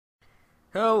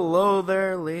Hello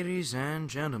there, ladies and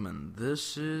gentlemen.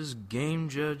 This is Game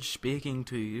Judge speaking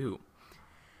to you.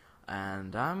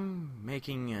 And I'm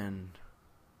making an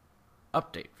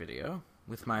update video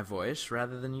with my voice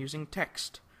rather than using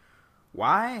text.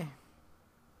 Why?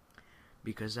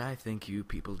 Because I think you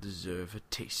people deserve a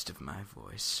taste of my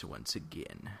voice once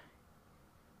again.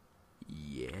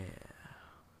 Yeah.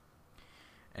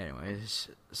 Anyways,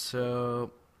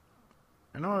 so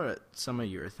I know what some of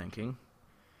you are thinking.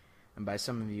 And by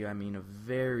some of you, I mean a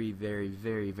very, very,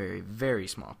 very, very, very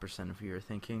small percent of you are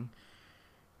thinking.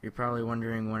 You're probably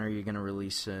wondering when are you going to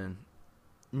release a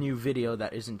new video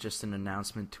that isn't just an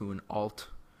announcement to an alt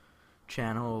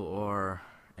channel or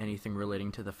anything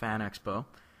relating to the Fan Expo.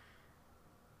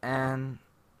 And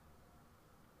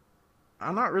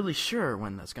I'm not really sure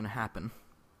when that's going to happen,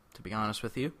 to be honest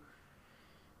with you.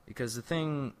 Because the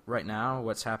thing right now,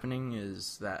 what's happening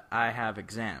is that I have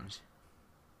exams.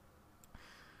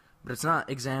 But it's not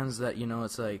exams that,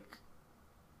 it's like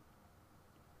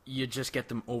you just get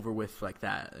them over with like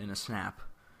that in a snap.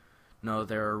 No,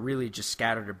 they're really just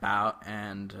scattered about,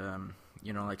 and,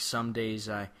 like some days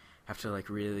I have to like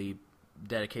really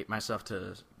dedicate myself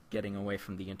to getting away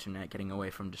from the internet, getting away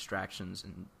from distractions,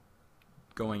 and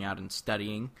going out and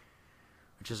studying,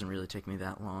 which doesn't really take me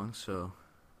that long, so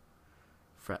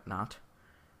fret not.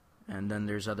 And then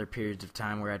there's other periods of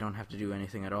time where I don't have to do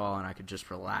anything at all, and I could just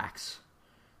relax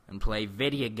and play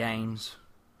video games.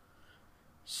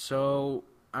 So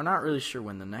I'm not really sure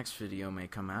when the next video may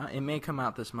come out. It may come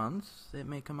out this month. It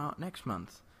may come out next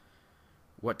month.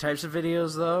 What types of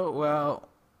videos, though? Well,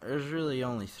 there's really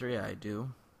only 3 I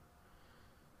do.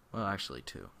 Well, actually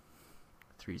 2.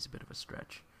 3 is a bit of a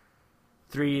stretch.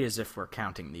 3 is if we're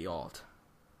counting the alt.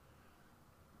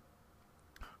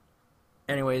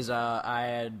 Anyways, I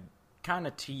had kind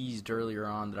of teased earlier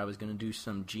on that I was going to do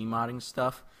some Gmodding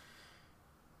stuff.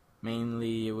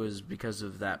 Mainly it was because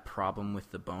of that problem with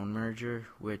the bone merger,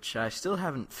 which I still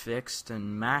haven't fixed,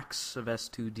 and Max of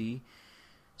S2D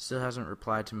still hasn't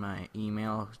replied to my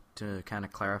email to kind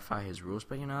of clarify his rules,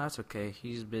 but that's okay.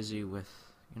 He's busy with,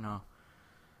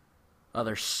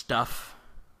 other stuff.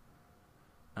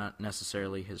 Not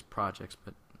necessarily his projects,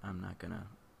 but I'm not gonna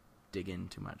dig in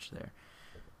too much there.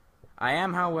 I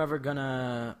am, however,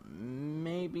 gonna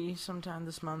maybe sometime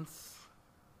this month,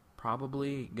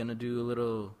 probably gonna do a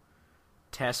little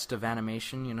test of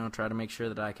animation, try to make sure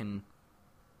that I can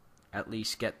at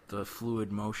least get the fluid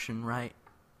motion right.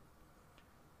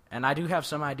 And I do have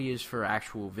some ideas for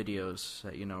actual videos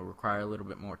that, require a little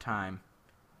bit more time.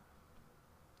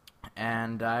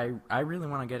 And I really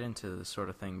want to get into this sort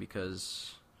of thing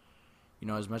because,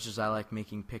 as much as I like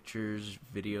making pictures,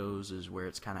 videos is where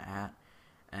it's kind of at.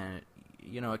 And,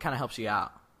 it kind of helps you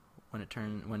out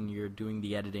when you're doing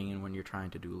the editing and when you're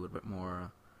trying to do a little bit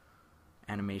more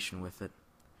animation with it.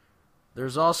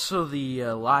 There's also the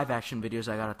live action videos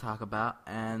I gotta talk about,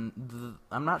 and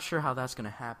I'm not sure how that's gonna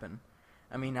happen.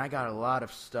 I mean, I got a lot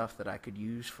of stuff that I could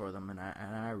use for them, and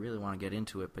I really want to get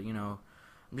into it, but I'm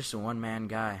just a one-man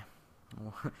guy.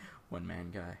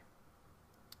 One-man guy.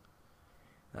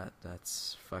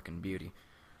 That's fucking beauty.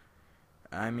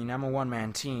 I mean, I'm a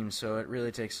one-man team, so it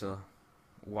really takes a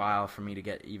while for me to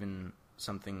get even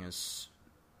something as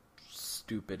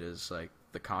stupid as like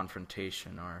the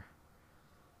confrontation or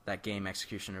that game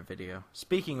executioner video.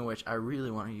 Speaking of which, I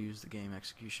really want to use the game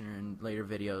executioner in later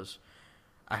videos.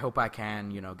 I hope I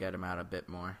can, get him out a bit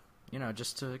more.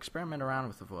 Just to experiment around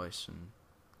with the voice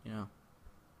and,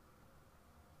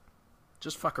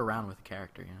 just fuck around with the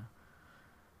character,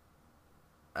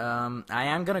 I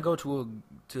am gonna go to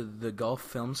the Gulf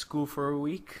Film School for a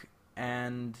week,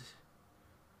 and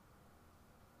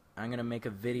I'm gonna make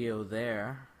a video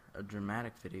there, a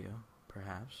dramatic video,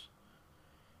 perhaps.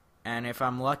 And if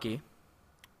I'm lucky,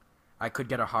 I could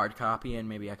get a hard copy and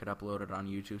maybe I could upload it on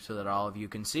YouTube so that all of you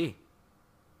can see.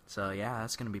 So yeah,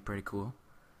 that's going to be pretty cool.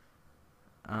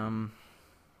 Another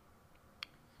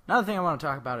thing I want to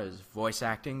talk about is voice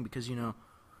acting because, you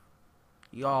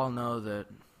all know that,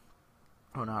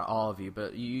 well, not all of you,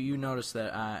 but you notice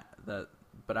that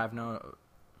but I've known,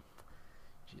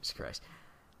 Jesus Christ.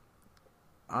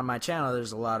 On my channel,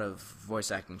 there's a lot of voice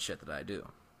acting shit that I do.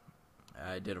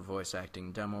 I did a voice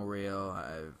acting demo reel.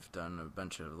 I've done a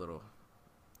bunch of little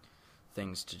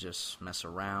things to just mess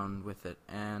around with it,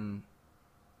 and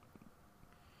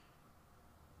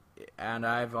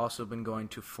I've also been going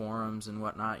to forums and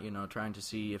whatnot, trying to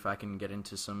see if I can get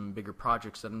into some bigger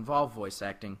projects that involve voice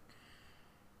acting.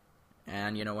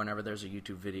 And whenever there's a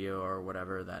YouTube video or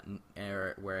whatever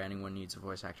where anyone needs a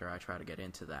voice actor, I try to get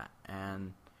into that.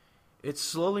 And it's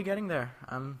slowly getting there.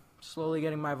 I'm slowly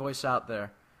getting my voice out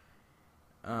there.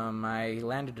 I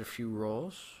landed a few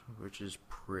roles, which is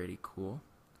pretty cool.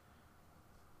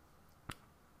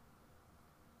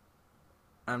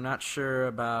 I'm not sure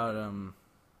about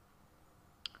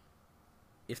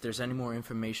if there's any more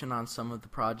information on some of the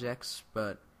projects,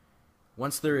 but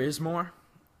once there is more,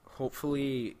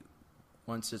 hopefully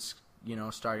once it's, you know,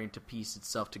 starting to piece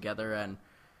itself together and,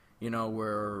 you know,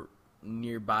 we're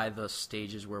nearby the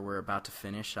stages where we're about to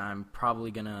finish, I'm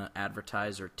probably going to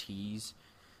advertise or tease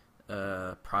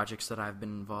projects that I've been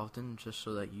involved in, just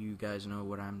so that you guys know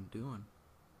what I'm doing,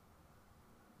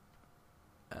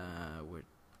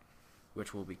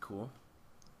 which will be cool.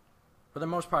 For the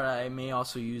most part, I may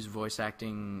also use voice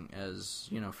acting as,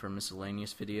 you know, for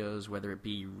miscellaneous videos, whether it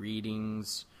be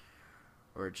readings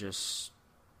or just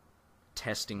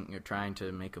testing or trying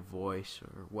to make a voice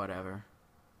or whatever.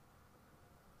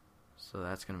 So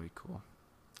that's going to be cool.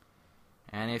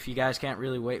 And if you guys can't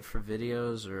really wait for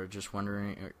videos or just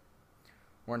wondering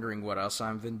what else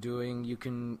I've been doing, you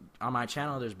can, on my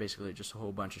channel, there's basically just a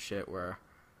whole bunch of shit where,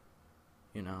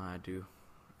 you know, I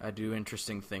do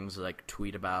interesting things like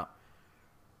tweet about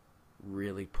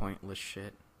really pointless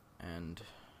shit and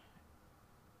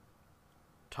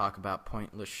talk about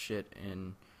pointless shit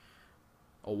in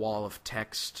a wall of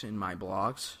text in my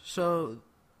blogs. So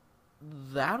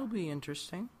that'll be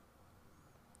interesting.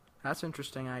 That's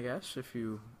interesting, I guess, if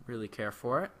you really care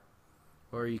for it.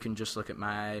 Or you can just look at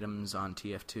my items on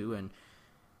TF2 and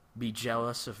be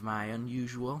jealous of my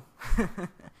unusual.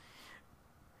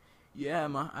 Yeah,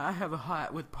 I have a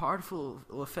hat with particle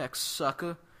effects,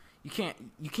 sucker. You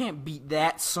can't beat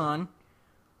that, son.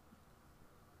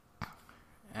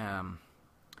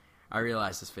 I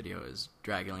realize this video is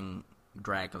draggling.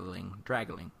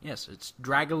 Yes, it's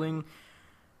draggling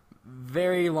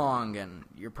very long, and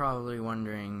you're probably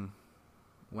wondering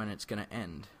when it's gonna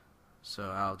end.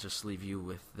 So I'll just leave you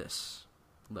with this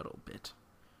little bit.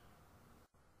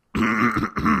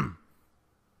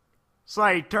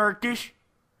 Say, Turkish,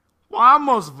 why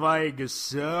must Vegas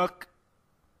suck?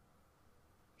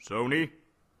 Sony,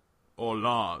 or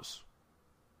Lars,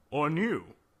 or you?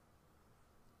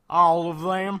 All of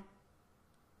them?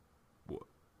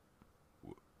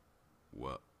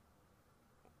 What?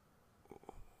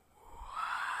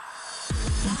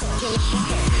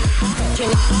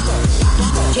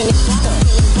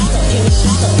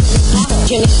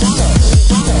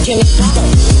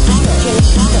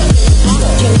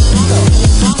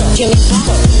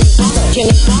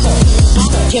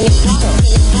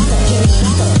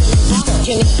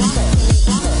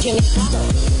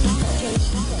 Jimmy.